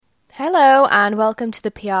Hello and welcome to the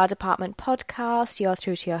PR Department podcast. You're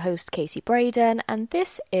through to your host Casey Braden and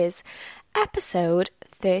this is episode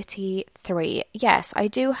 33. Yes, I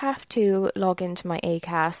do have to log into my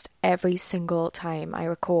Acast every single time I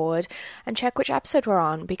record and check which episode we're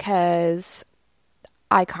on because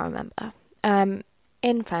I can't remember.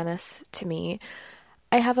 In fairness to me,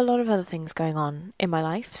 I have a lot of other things going on in my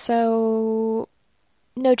life, so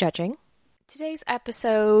no judging. Today's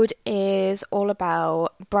episode is all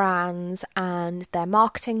about brands and their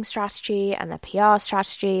marketing strategy and their PR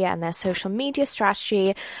strategy and their social media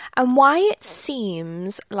strategy and why it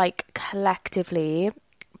seems like collectively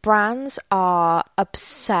brands are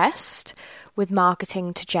obsessed with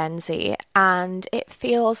marketing to Gen Z, and it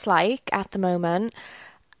feels like at the moment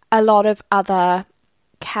a lot of other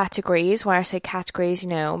categories, where I say categories,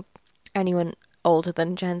 anyone older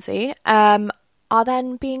than Gen Z, are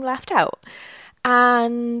then being left out.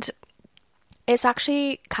 And it's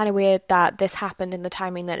actually kind of weird that this happened in the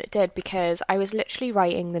timing that it did, because I was literally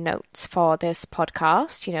writing the notes for this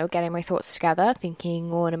podcast, getting my thoughts together, thinking,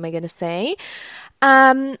 what am I going to say?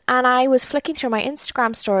 And I was flicking through my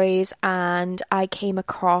Instagram stories and I came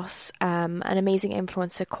across an amazing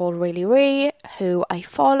influencer called Really, who I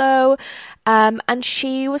follow. And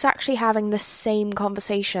she was actually having the same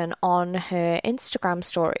conversation on her Instagram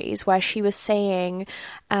stories where she was saying,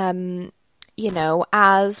 as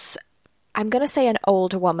I'm going to say an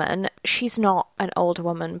older woman, she's not an older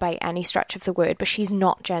woman by any stretch of the word, but she's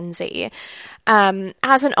not Gen Z.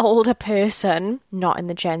 As an older person, not in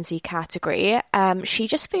the Gen Z category, she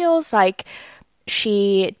just feels like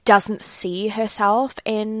she doesn't see herself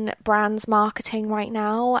in brands marketing right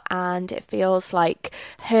now, and it feels like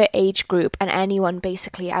her age group and anyone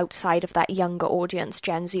basically outside of that younger audience,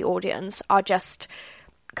 Gen Z audience, are just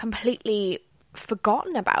completely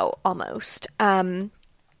forgotten about almost.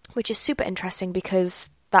 Which is super interesting because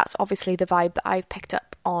that's obviously the vibe that I've picked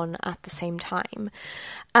up on at the same time.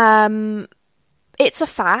 It's a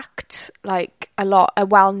fact, a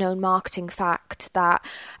well-known marketing fact, that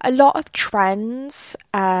a lot of trends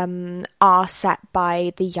are set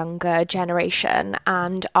by the younger generation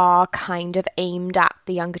and are kind of aimed at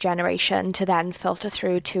the younger generation to then filter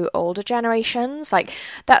through to older generations.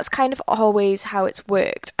 That's kind of always how it's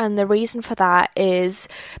worked. And the reason for that is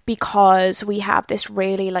because we have this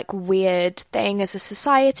really weird thing as a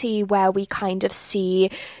society where we kind of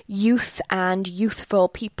see youth and youthful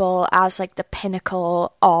people as the pinnacle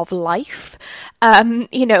of life.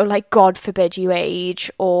 God forbid you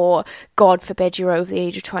age, or God forbid you're over the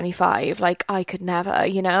age of 25. I could never,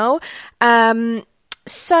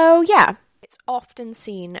 So yeah, it's often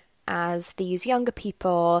seen as these younger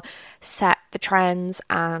people set the trends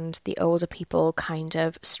and the older people kind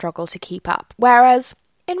of struggle to keep up. Whereas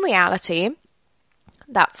in reality,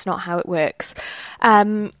 that's not how it works.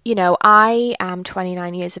 I am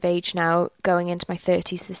 29 years of age now, going into my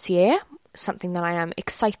 30s this year, something that I am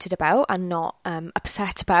excited about and not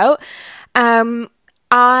upset about.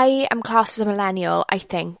 I am classed as a millennial, I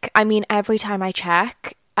think. I mean, every time I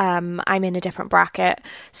check, I'm in a different bracket,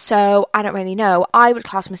 so I don't really know. I would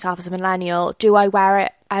class myself as a millennial. Do I wear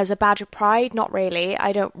it as a badge of pride? Not really.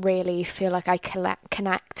 I don't really feel like I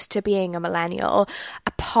connect to being a millennial,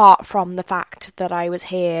 apart from the fact that I was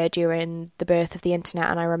here during the birth of the internet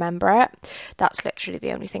and I remember it. That's literally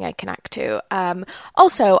the only thing I connect to.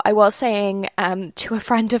 Also, I was saying to a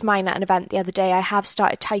friend of mine at an event the other day, I have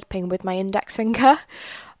started typing with my index finger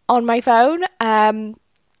on my phone.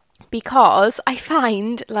 Because I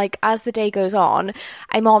find, as the day goes on,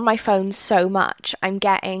 I'm on my phone so much, I'm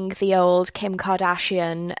getting the old Kim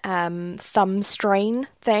Kardashian thumb strain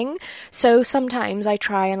thing. So sometimes I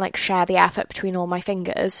try and, share the effort between all my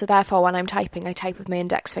fingers. So therefore, when I'm typing, I type with my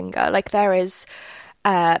index finger. There is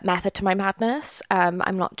method to my madness.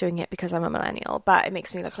 I'm not doing it because I'm a millennial, but it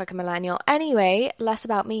makes me look like a millennial. Anyway, less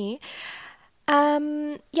about me.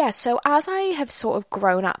 So as I have sort of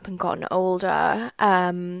grown up and gotten older,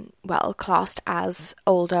 classed as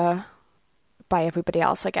older by everybody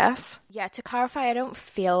else, I guess. Yeah, to clarify, I don't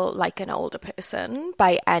feel like an older person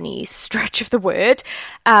by any stretch of the word,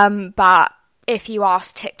 but if you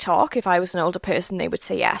asked TikTok if I was an older person, they would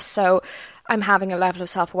say yes, so I'm having a level of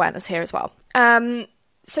self-awareness here as well.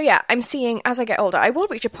 So yeah, I'm seeing, as I get older, I will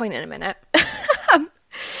reach a point in a minute,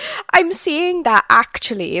 I'm seeing that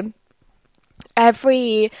actually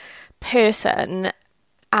every person,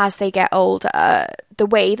 as they get older, the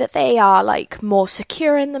way that they are more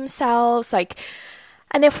secure in themselves,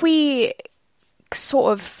 and if we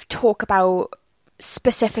sort of talk about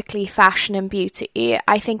specifically fashion and beauty,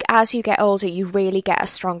 I think as you get older, you really get a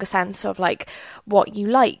stronger sense of what you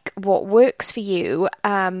like, what works for you,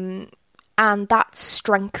 and that's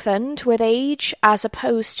strengthened with age, as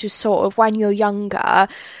opposed to sort of when you're younger.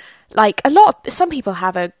 Like some people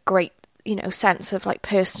have a great, sense of like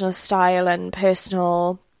personal style and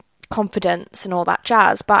personal confidence and all that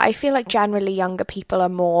jazz, but I feel like generally younger people are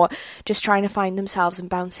more just trying to find themselves and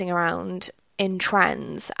bouncing around in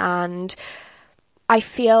trends. And I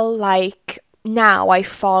feel like now I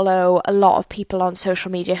follow a lot of people on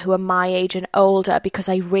social media who are my age and older, because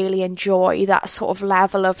I really enjoy that sort of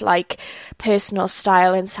level of like personal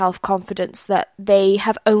style and self-confidence that they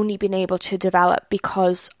have only been able to develop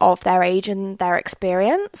because of their age and their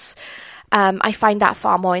experience. I find that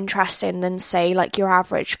far more interesting than, say, like your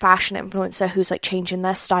average fashion influencer who's like changing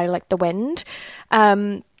their style like the wind.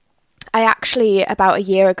 I actually, about a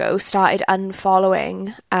year ago, started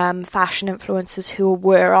unfollowing fashion influencers who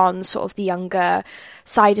were on sort of the younger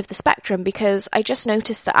side of the spectrum, because I just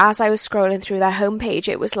noticed that as I was scrolling through their homepage,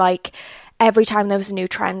 it was like every time there was a new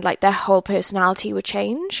trend, like their whole personality would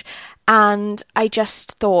change. And I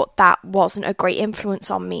just thought that wasn't a great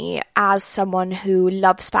influence on me as someone who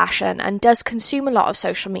loves fashion and does consume a lot of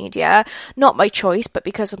social media, not by choice, but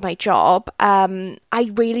because of my job. I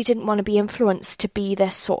really didn't want to be influenced to be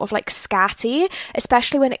this sort of like scatty,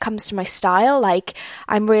 especially when it comes to my style. Like,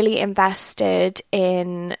 I'm really invested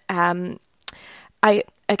in, okay,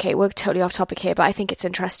 we're totally off topic here, but I think it's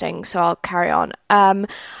interesting, so I'll carry on.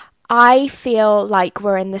 I feel like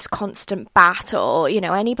we're in this constant battle.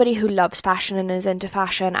 Anybody who loves fashion and is into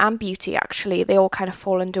fashion and beauty, actually, they all kind of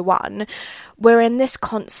fall into one. We're in this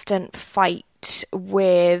constant fight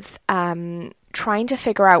with trying to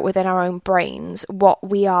figure out within our own brains what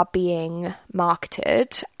we are being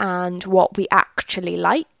marketed and what we actually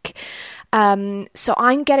like. So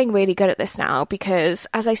I'm getting really good at this now because,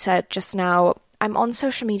 as I said just now, I'm on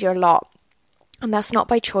social media a lot, and that's not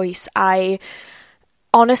by choice. I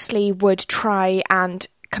honestly would try and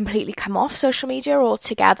completely come off social media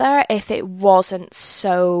altogether if it wasn't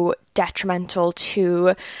so detrimental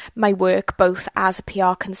to my work, both as a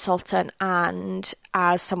PR consultant and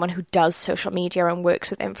as someone who does social media and works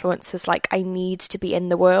with influencers. Like, I need to be in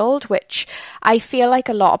the world, which I feel like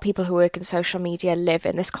a lot of people who work in social media live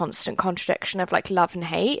in this constant contradiction of like love and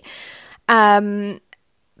hate.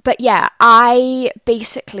 But yeah, I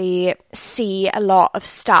basically see a lot of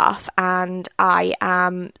stuff and I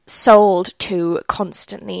am sold to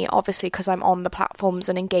constantly, obviously, because I'm on the platforms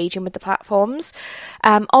and engaging with the platforms.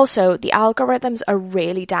 Also, the algorithms are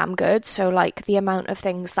really damn good. So like the amount of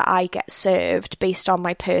things that I get served based on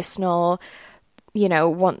my personal,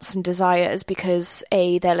 wants and desires, because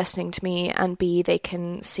A, they're listening to me, and B, they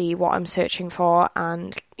can see what I'm searching for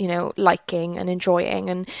and, liking and enjoying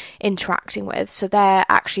and interacting with. So they're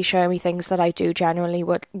actually showing me things that I do generally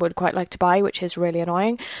would quite like to buy, which is really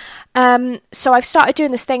annoying. So I've started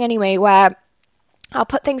doing this thing anyway where I'll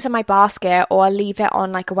put things in my basket or I'll leave it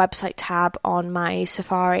on like a website tab on my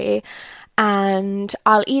Safari, and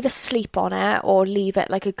I'll either sleep on it or leave it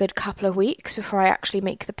like a good couple of weeks before I actually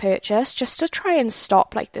make the purchase, just to try and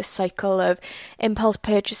stop like this cycle of impulse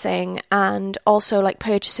purchasing, and also like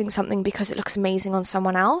purchasing something because it looks amazing on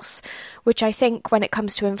someone else, which I think when it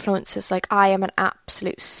comes to influencers, like I am an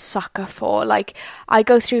absolute sucker for. Like, I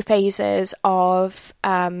go through phases of,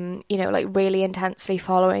 like really intensely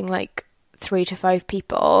following like 3 to 5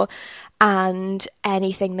 people, and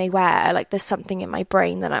anything they wear, like there's something in my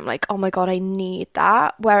brain that I'm like, oh my god, I need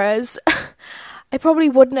that. Whereas I probably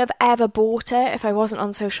wouldn't have ever bought it if I wasn't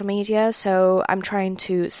on social media. So I'm trying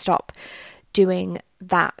to stop doing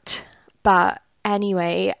that. But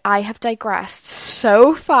anyway, I have digressed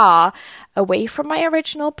so far away from my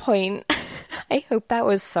original point. I hope that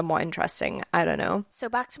was somewhat interesting. I don't know. So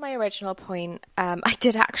back to my original point, I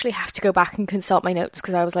did actually have to go back and consult my notes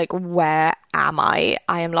because I was like, where am I?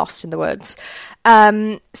 I am lost in the woods.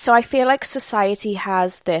 So I feel like society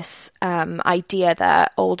has this idea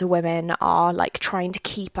that older women are like trying to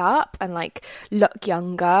keep up and like look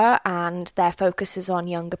younger, and their focus is on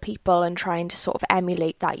younger people and trying to sort of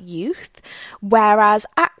emulate that youth. Whereas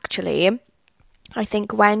actually, I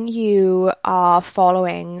think when you are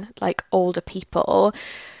following like older people,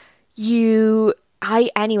 I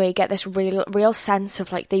anyway get this real sense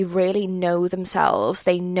of like they really know themselves,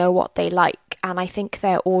 they know what they like, and I think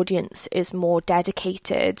their audience is more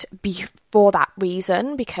dedicated for that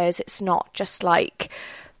reason, because it's not just like,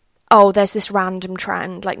 oh, there's this random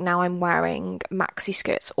trend, like now I'm wearing maxi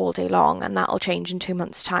skirts all day long and that'll change in 2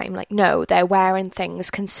 months' time. Like, no, they're wearing things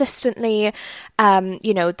consistently.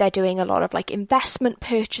 They're doing a lot of like investment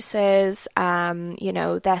purchases.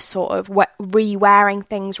 They're sort of re-wearing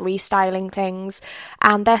things, restyling things,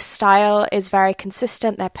 and their style is very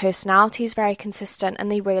consistent. Their personality is very consistent, and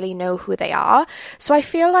they really know who they are. So I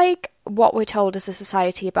feel like what we're told as a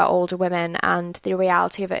society about older women and the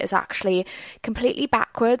reality of it is actually completely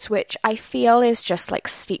backwards, which I feel is just like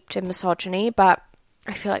steeped in misogyny, but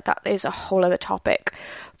I feel like that is a whole other topic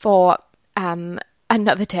for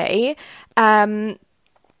another day.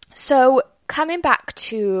 So coming back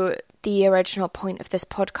to the original point of this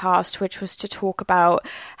podcast, which was to talk about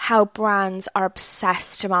how brands are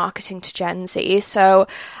obsessed to marketing to Gen Z. So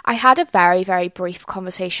I had a very, very brief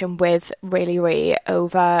conversation with Riley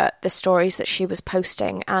over the stories that she was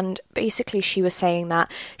posting. And basically she was saying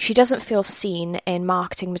that she doesn't feel seen in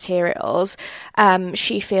marketing materials.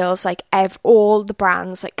 She feels like all the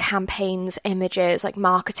brands, like campaigns, images, like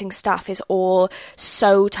marketing stuff is all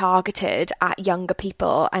so targeted at younger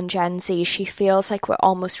people and Gen Z. She feels like we're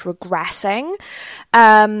almost regressing.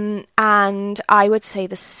 And I would say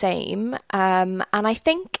the same. And I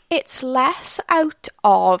think it's less out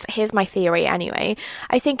of, here's my theory anyway,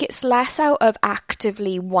 I think it's less out of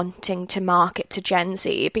actively wanting to market to Gen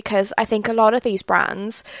Z, because I think a lot of these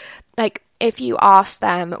brands, like if you ask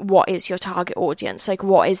them what is your target audience, like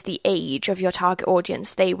what is the age of your target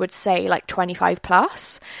audience, they would say like 25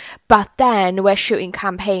 plus. But then we're shooting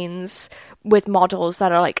campaigns with models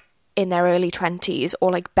that are like in their early 20s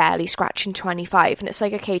or like barely scratching 25, and it's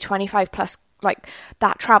like, okay, 25 plus, like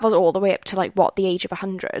that travels all the way up to like what, the age of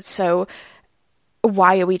 100, so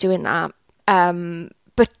why are we doing that?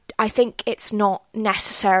 But I think it's not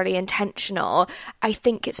necessarily intentional. I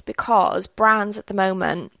think it's because brands at the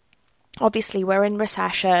moment, obviously we're in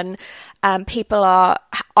recession, people are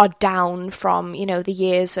down from, you know, the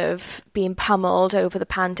years of being pummeled over the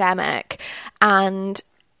pandemic, and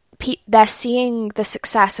they're seeing the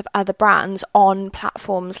success of other brands on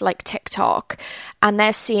platforms like TikTok, and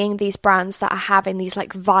they're seeing these brands that are having these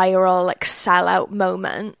like viral, like sellout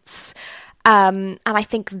moments. And I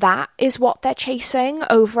think that is what they're chasing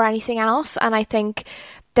over anything else. And I think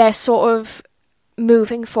they're sort of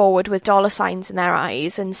moving forward with dollar signs in their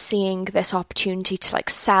eyes and seeing this opportunity to like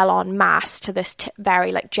sell en masse to this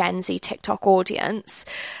very like Gen Z TikTok audience.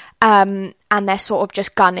 And they're sort of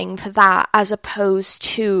just gunning for that, as opposed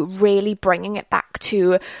to really bringing it back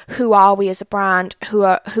to who are we as a brand,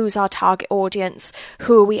 who's our target audience,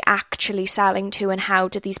 who are we actually selling to, and how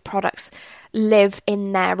do these products live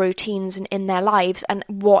in their routines and in their lives, and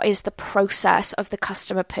what is the process of the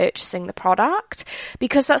customer purchasing the product?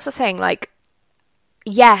 Because that's the thing, like,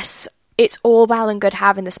 yes, it's all well and good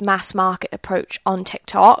having this mass market approach on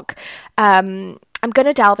TikTok. I'm going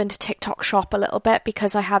to delve into TikTok Shop a little bit,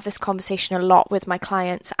 because I have this conversation a lot with my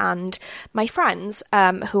clients and my friends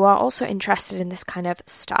who are also interested in this kind of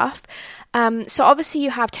stuff. So obviously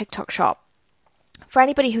you have TikTok Shop. For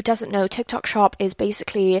anybody who doesn't know, TikTok Shop is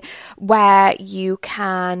basically where you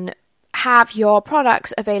can have your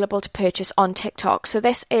products available to purchase on TikTok. So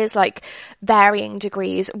this is like varying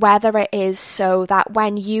degrees, whether it is so that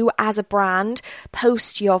when you as a brand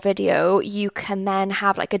post your video, you can then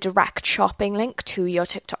have like a direct shopping link to your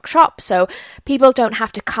TikTok Shop. So people don't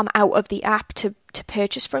have to come out of the app to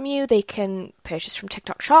purchase from you. They can purchase from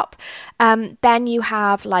TikTok Shop. Then you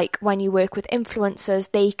have like when you work with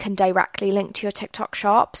influencers, they can directly link to your TikTok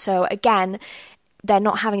Shop. So again, they're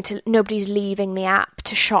not having to, nobody's leaving the app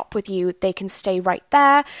to shop with you. They can stay right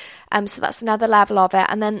there. So that's another level of it.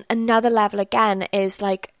 And then another level again is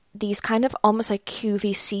like these kind of almost like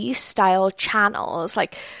QVC style channels.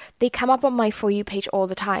 Like they come up on my For You page all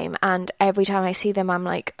the time, and every time I see them, I'm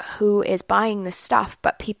like, who is buying this stuff?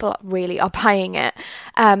 But people really are buying it.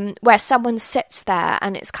 Where someone sits there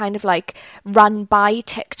and it's kind of like run by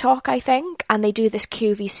TikTok, I think, and they do this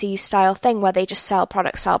QVC style thing where they just sell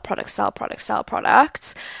products.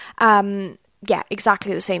 Yeah,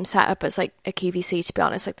 exactly the same setup as like a QVC, to be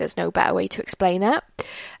honest. Like there's no better way to explain it.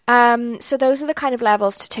 So those are the kind of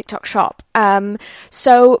levels to TikTok Shop.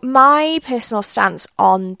 So my personal stance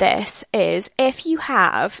on this is if you're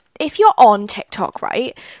on TikTok,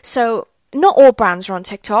 right? So not all brands are on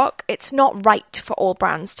TikTok. It's not right for all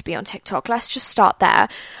brands to be on TikTok. Let's just start there.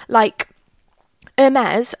 Like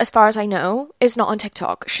Hermes, as far as I know, is not on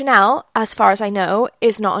TikTok. Chanel, as far as I know,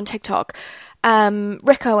 is not on TikTok.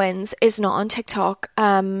 Rick Owens is not on TikTok.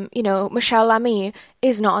 Michelle Lamy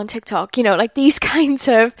is not on TikTok. Like these kinds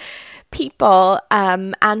of people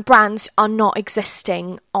and brands are not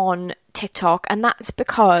existing on TikTok, and that's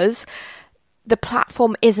because the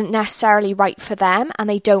platform isn't necessarily right for them and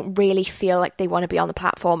they don't really feel like they want to be on the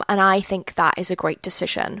platform, and I think that is a great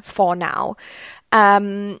decision for now.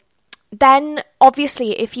 Then,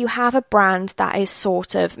 obviously, if you have a brand that is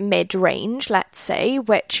sort of mid-range, let's say,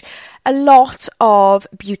 which a lot of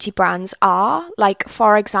beauty brands are. Like,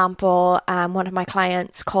 for example, one of my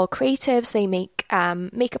clients, Call Creatives, they make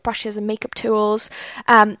makeup brushes and makeup tools.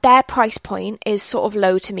 Their price point is sort of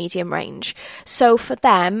low to medium range. So for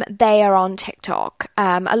them, they are on TikTok.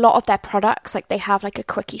 A lot of their products, like they have like a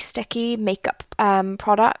quickie sticky makeup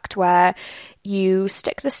product where you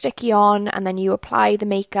stick the sticky on and then you apply the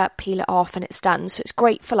makeup, peel it off, and it's done. So it's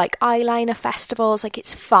great for like eyeliner festivals. Like,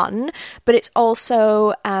 it's fun, but it's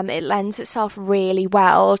also it lends itself really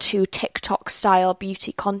well to TikTok style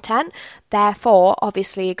beauty content. Therefore,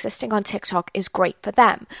 obviously, existing on TikTok is great for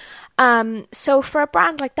them. So for a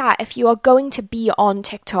brand like that, if you are going to be on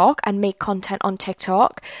TikTok and make content on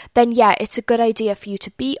TikTok, then yeah, it's a good idea for you to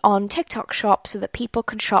be on TikTok Shop so that people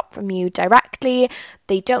can shop from you directly.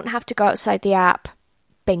 They don't have to go outside the app.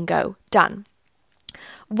 Bingo, done.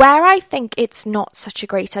 Where I think it's not such a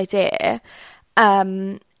great idea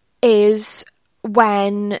is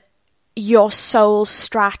when your sole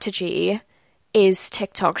strategy is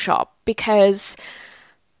TikTok Shop, because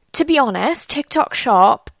to be honest, TikTok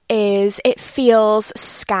Shop it feels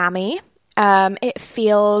scammy, it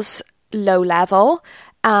feels low level,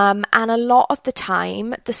 and a lot of the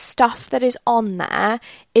time the stuff that is on there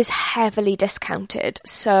is heavily discounted.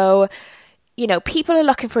 So, you know, people are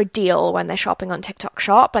looking for a deal when they're shopping on TikTok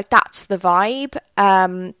Shop. Like, that's the vibe.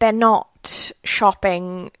 They're not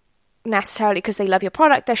shopping necessarily because they love your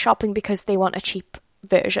product, they're shopping because they want a cheap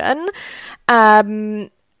version.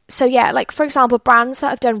 So yeah, like for example, brands that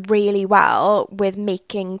have done really well with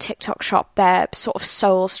making TikTok Shop their sort of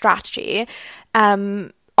sole strategy,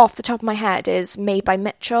 off the top of my head, is Made by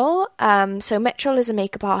Mitchell. So Mitchell is a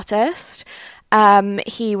makeup artist.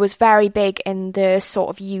 He was very big in the sort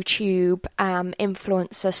of YouTube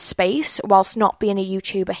influencer space, whilst not being a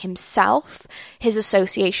YouTuber himself. His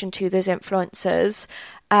association to those influencers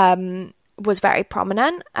was very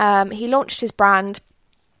prominent. He launched his brand.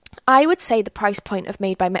 I would say the price point of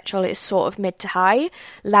Made by Mitchell is sort of mid to high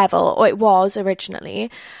level, or it was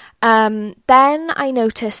originally. Then I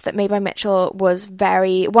noticed that Made by Mitchell was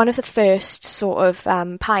one of the first sort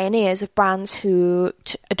of pioneers of brands who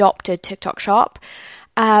adopted TikTok Shop.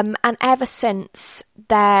 And ever since,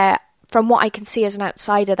 from what I can see as an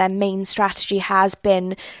outsider, their main strategy has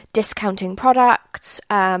been discounting products.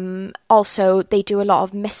 Also, they do a lot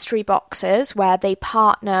of mystery boxes where they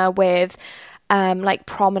partner with like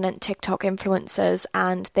prominent TikTok influencers,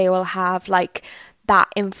 and they will have like that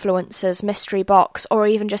influencer's mystery box, or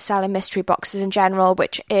even just selling mystery boxes in general,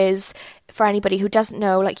 which is, for anybody who doesn't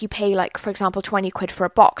know, like you pay like, for example, 20 quid for a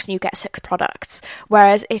box and you get 6 products.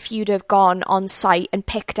 Whereas if you'd have gone on site and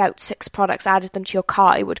picked out 6 products, added them to your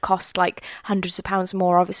cart, it would cost like hundreds of pounds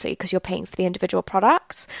more, obviously, because you're paying for the individual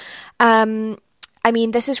products. I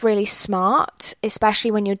mean, this is really smart,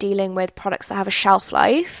 especially when you're dealing with products that have a shelf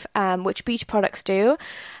life, which beauty products do,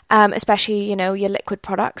 especially, you know, your liquid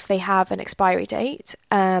products, they have an expiry date.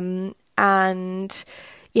 And,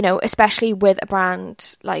 you know, especially with a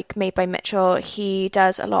brand like Made by Mitchell, he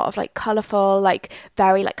does a lot of like colourful, like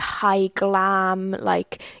very like high glam,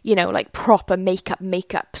 like, you know, like proper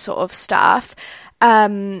makeup sort of stuff,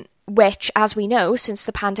 which, as we know, since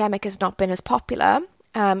the pandemic has not been as popular.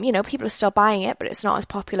 You know, people are still buying it, but it's not as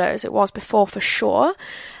popular as it was before, for sure.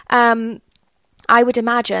 I would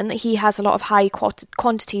imagine that he has a lot of high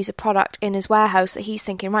quantities of product in his warehouse that he's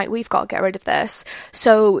thinking, right, we've got to get rid of this.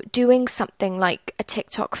 So doing something like a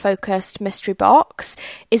TikTok-focused mystery box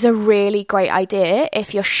is a really great idea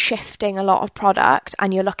if you're shifting a lot of product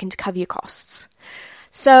and you're looking to cover your costs.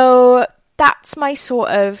 So that's my sort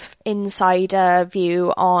of insider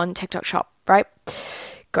view on TikTok Shop, right?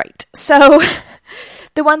 Great. So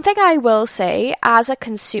the one thing I will say, as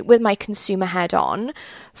with my consumer head on,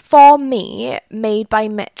 for me, Made by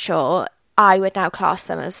Mitchell, I would now class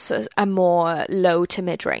them as a more low to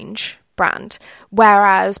mid-range brand.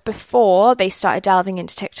 Whereas before they started delving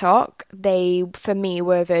into TikTok, they, for me,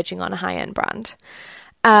 were verging on a high-end brand.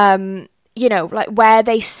 You know, like where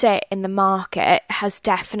they sit in the market has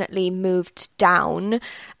definitely moved down,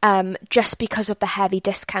 just because of the heavy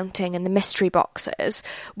discounting and the mystery boxes.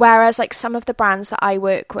 Whereas like some of the brands that I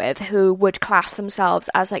work with who would class themselves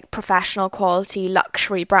as like professional quality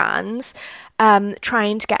luxury brands,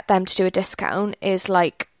 trying to get them to do a discount is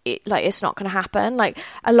it's not going to happen. Like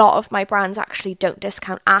a lot of my brands actually don't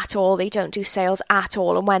discount at all. They don't do sales at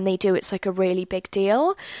all. And when they do, it's like a really big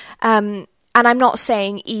deal. And I'm not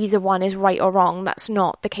saying either one is right or wrong. That's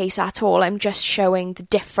not the case at all. I'm just showing the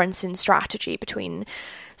difference in strategy between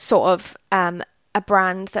sort of a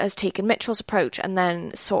brand that has taken Mitchell's approach and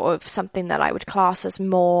then sort of something that I would class as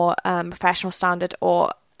more professional standard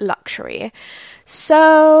or luxury.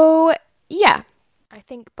 So, yeah, I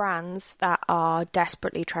think brands that are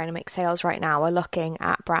desperately trying to make sales right now are looking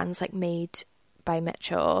at brands like Made by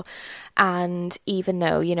Mitchell, and even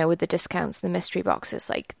though, you know, with the discounts, the mystery boxes,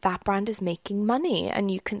 like that brand is making money and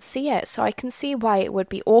you can see it. So I can see why it would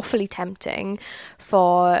be awfully tempting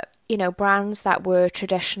for, you know, brands that were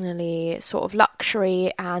traditionally sort of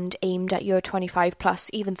luxury and aimed at your 25 plus,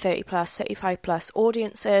 even 30 plus, 35 plus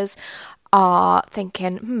audiences are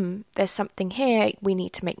thinking, there's something here, we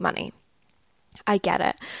need to make money. I get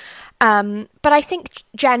it. But I think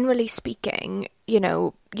generally speaking, you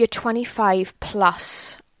know, your 25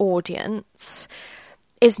 plus audience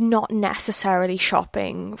is not necessarily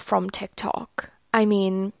shopping from TikTok. I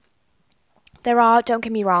mean, don't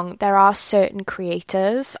get me wrong, there are certain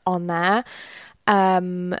creators on there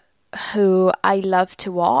who I love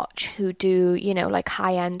to watch, who do, you know, like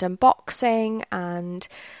high-end unboxing and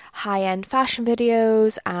high-end fashion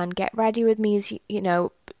videos and get ready with me, you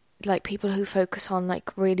know, like people who focus on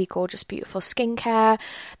like really gorgeous, beautiful skincare.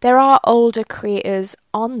 There are older creators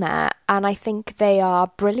on there and I think they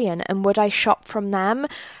are brilliant. And would I shop from them?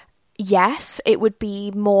 Yes, it would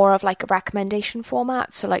be more of like a recommendation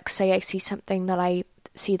format. So like say I see something that I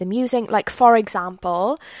see them using, like for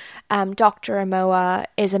example, Dr. Amoa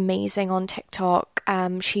is amazing on TikTok.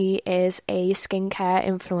 She is a skincare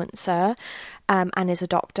influencer and is a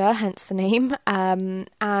doctor, hence the name.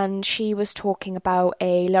 And she was talking about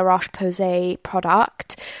a La Roche-Posay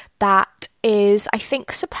product that is, I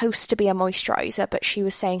think, supposed to be a moisturizer, but she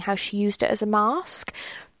was saying how she used it as a mask.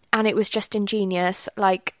 And it was just ingenious.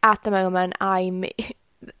 Like at the moment, I'm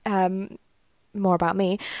more about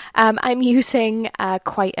me. I'm using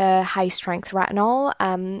quite a high strength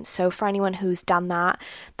retinol. So for anyone who's done that,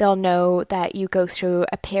 they'll know that you go through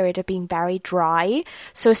a period of being very dry.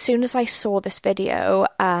 So as soon as I saw this video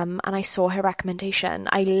and I saw her recommendation,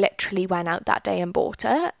 I literally went out that day and bought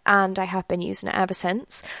it. And I have been using it ever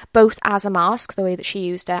since, both as a mask, the way that she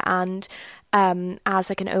used it, and as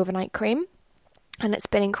like an overnight cream. And it's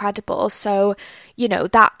been incredible. So, you know,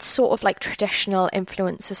 that sort of like traditional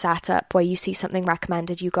influencer setup where you see something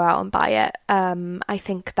recommended, you go out and buy it. I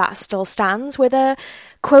think that still stands with a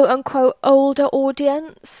quote unquote older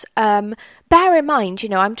audience. Bear in mind, you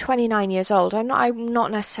know, I'm 29 years old. I'm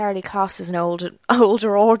not necessarily classed as an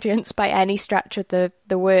older audience by any stretch of the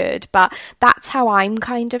word, but that's how I'm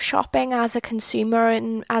kind of shopping as a consumer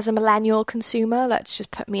and as a millennial consumer. Let's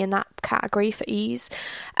just put me in that category for ease.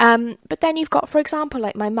 But then you've got, for example,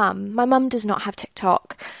 like my mum. My mum does not have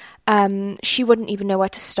TikTok. She wouldn't even know where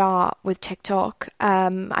to start with TikTok.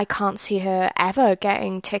 I can't see her ever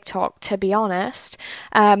getting TikTok, to be honest.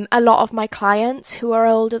 A lot of my clients who are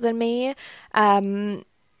older than me,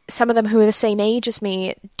 some of them who are the same age as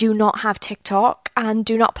me, do not have TikTok and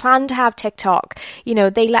do not plan to have TikTok. You know,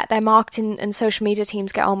 they let their marketing and social media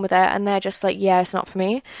teams get on with it and they're just like, yeah, it's not for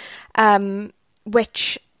me,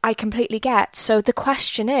 which I completely get. So the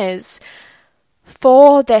question is,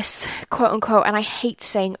 for this quote unquote, and I hate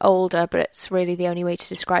saying older, but it's really the only way to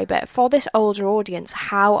describe it, for this older audience,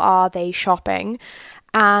 how are they shopping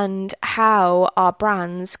and how are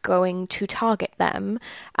brands going to target them?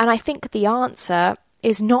 And I think the answer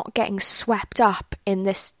is not getting swept up in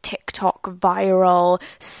this TikTok viral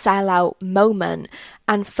sellout moment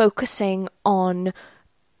and focusing on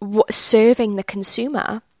serving the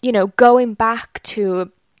consumer, you know, going back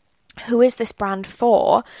to who is this brand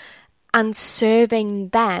for and serving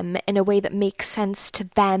them in a way that makes sense to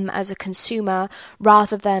them as a consumer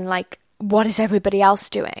rather than like, what is everybody else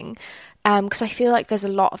doing? Because I feel like there's a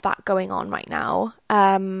lot of that going on right now.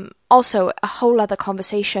 Also, a whole other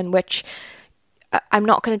conversation, which I'm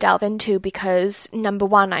not going to delve into because, number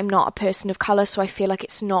one, I'm not a person of colour, so I feel like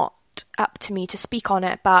it's not up to me to speak on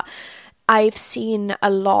it, but I've seen a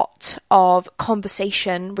lot of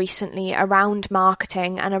conversation recently around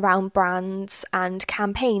marketing and around brands and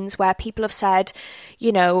campaigns where people have said,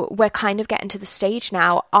 you know, we're kind of getting to the stage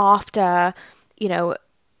now after, you know,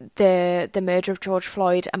 the murder of George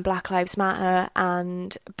Floyd and Black Lives Matter,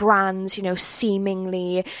 and brands, you know,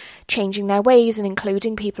 seemingly changing their ways and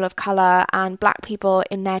including people of colour and black people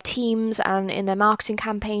in their teams and in their marketing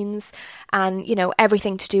campaigns and, you know,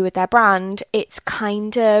 everything to do with their brand. It's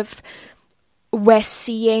kind of, we're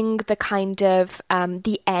seeing the kind of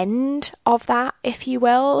the end of that, if you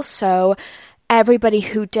will. So everybody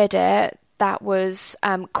who did it that was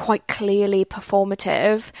quite clearly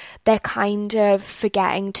performative, they're kind of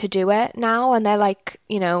forgetting to do it now, and they're like,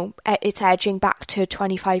 you know, it's edging back to a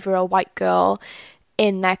 25-year-old white girl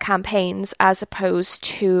in their campaigns as opposed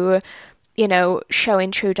to, you know, showing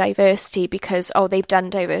true diversity because, oh, they've done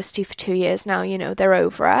diversity for 2 years now, you know, they're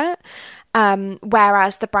over it.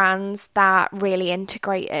 Whereas the brands that really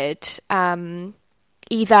integrated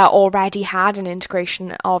either already had an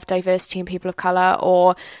integration of diversity and people of colour,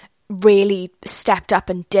 or really stepped up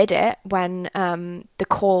and did it when the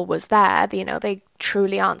call was there. You know, they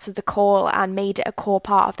truly answered the call and made it a core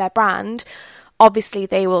part of their brand. Obviously,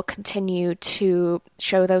 they will continue to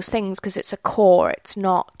show those things because it's a core. It's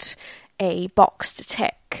not a box to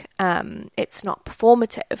tick. It's not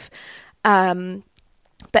performative.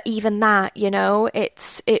 But even that, you know,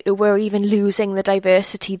 we're even losing the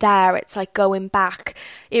diversity there. It's like going back.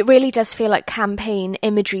 It really does feel like campaign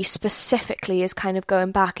imagery specifically is kind of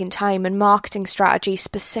going back in time, and marketing strategy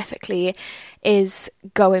specifically is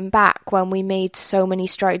going back when we made so many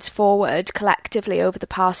strides forward collectively over the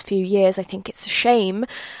past few years. I think it's a shame.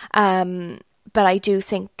 But I do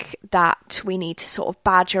think that we need to sort of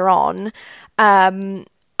badger on.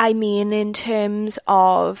 I mean, in terms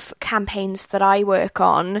of campaigns that I work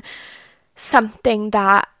on, something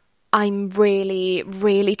that I'm really,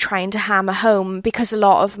 really trying to hammer home, because a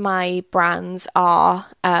lot of my brands are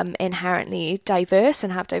inherently diverse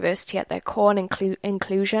and have diversity at their core and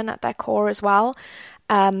inclusion at their core as well.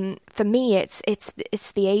 For me, it's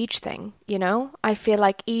the age thing, you know? I feel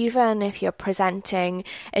like even if you're presenting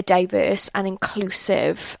a diverse and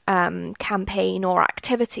inclusive campaign or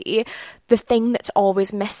activity, the thing that's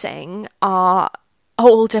always missing are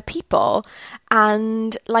older people.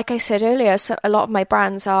 And like I said earlier, so a lot of my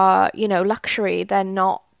brands are, you know, luxury. They're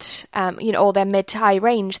not, you know, or they're mid to high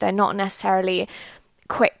range. They're not necessarily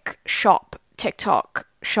quick shop, TikTok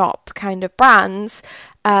shop kind of brands.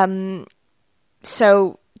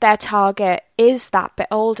 So their target is that bit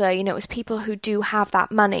older, you know, it's people who do have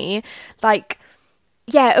that money. Like,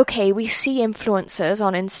 yeah, okay, we see influencers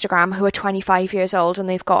on Instagram who are 25 years old and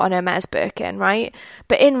they've got an Hermes Birkin, right?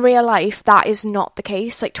 But in real life, that is not the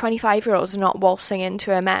case. Like, 25-year-olds are not waltzing into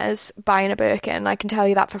Hermes buying a Birkin. I can tell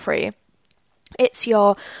you that for free. It's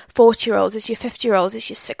your 40-year-olds, it's your 50-year-olds, it's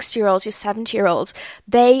your 60-year-olds, your 70-year-olds.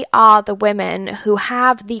 They are the women who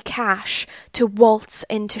have the cash to waltz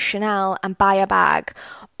into Chanel and buy a bag,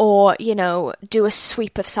 or, you know, do a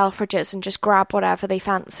sweep of Selfridges and just grab whatever they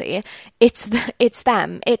fancy. It's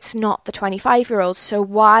them. It's not the 25-year-olds. So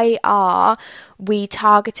why are we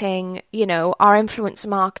targeting, you know, our influencer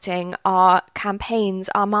marketing, our campaigns,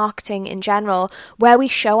 our marketing in general, where we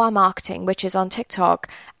show our marketing, which is on TikTok,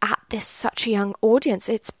 at this such a young audience?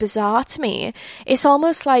 It's bizarre to me. It's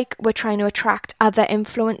almost like we're trying to attract other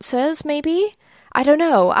influencers, maybe. I don't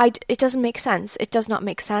know. It doesn't make sense. It does not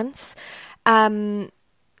make sense.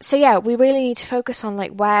 So yeah, we really need to focus on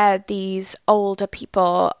like where these older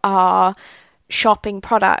people are shopping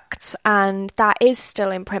products, and that is still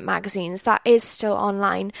in print magazines, that is still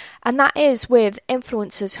online, and that is with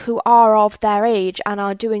influencers who are of their age and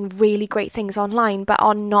are doing really great things online but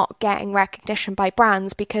are not getting recognition by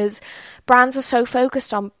brands because brands are so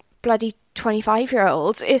focused on bloody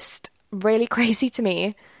 25-year-olds. It's really crazy to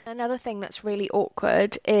me. Another thing that's really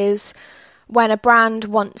awkward is when a brand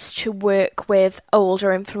wants to work with older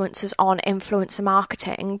influencers on influencer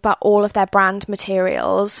marketing, but all of their brand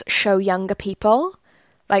materials show younger people.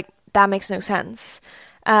 Like, that makes no sense.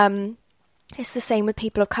 It's the same with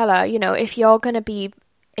people of colour. You know, if you're going to be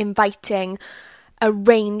inviting a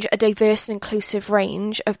diverse and inclusive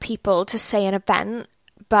range of people to, say, an event,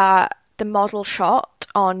 but the model shot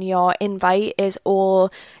on your invite is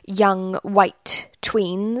all young white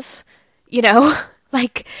tweens, you know,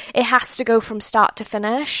 like, it has to go from start to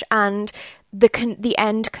finish, and the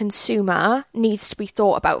end consumer needs to be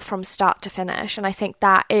thought about from start to finish. And I think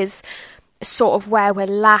that is sort of where we're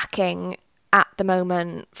lacking at the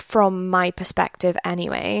moment, from my perspective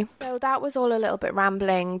anyway. So that was all a little bit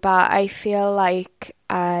rambling, but I feel like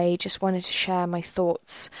I just wanted to share my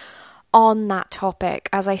thoughts on that topic,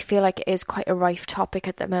 as I feel like it is quite a rife topic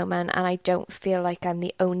at the moment, and I don't feel like I'm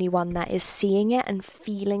the only one that is seeing it and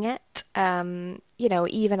feeling it. You know,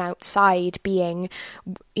 even outside being,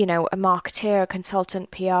 you know, a marketeer, a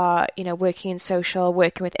consultant, PR, you know, working in social,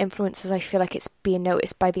 working with influencers, I feel like it's being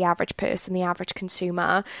noticed by the average person, the average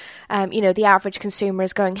consumer. You know, the average consumer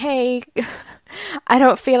is going, hey, I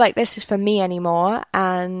don't feel like this is for me anymore,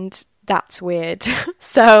 and that's weird.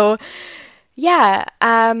 So yeah,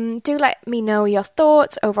 do let me know your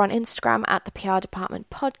thoughts over on Instagram at the PR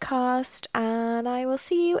Department Podcast, and I will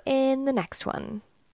see you in the next one.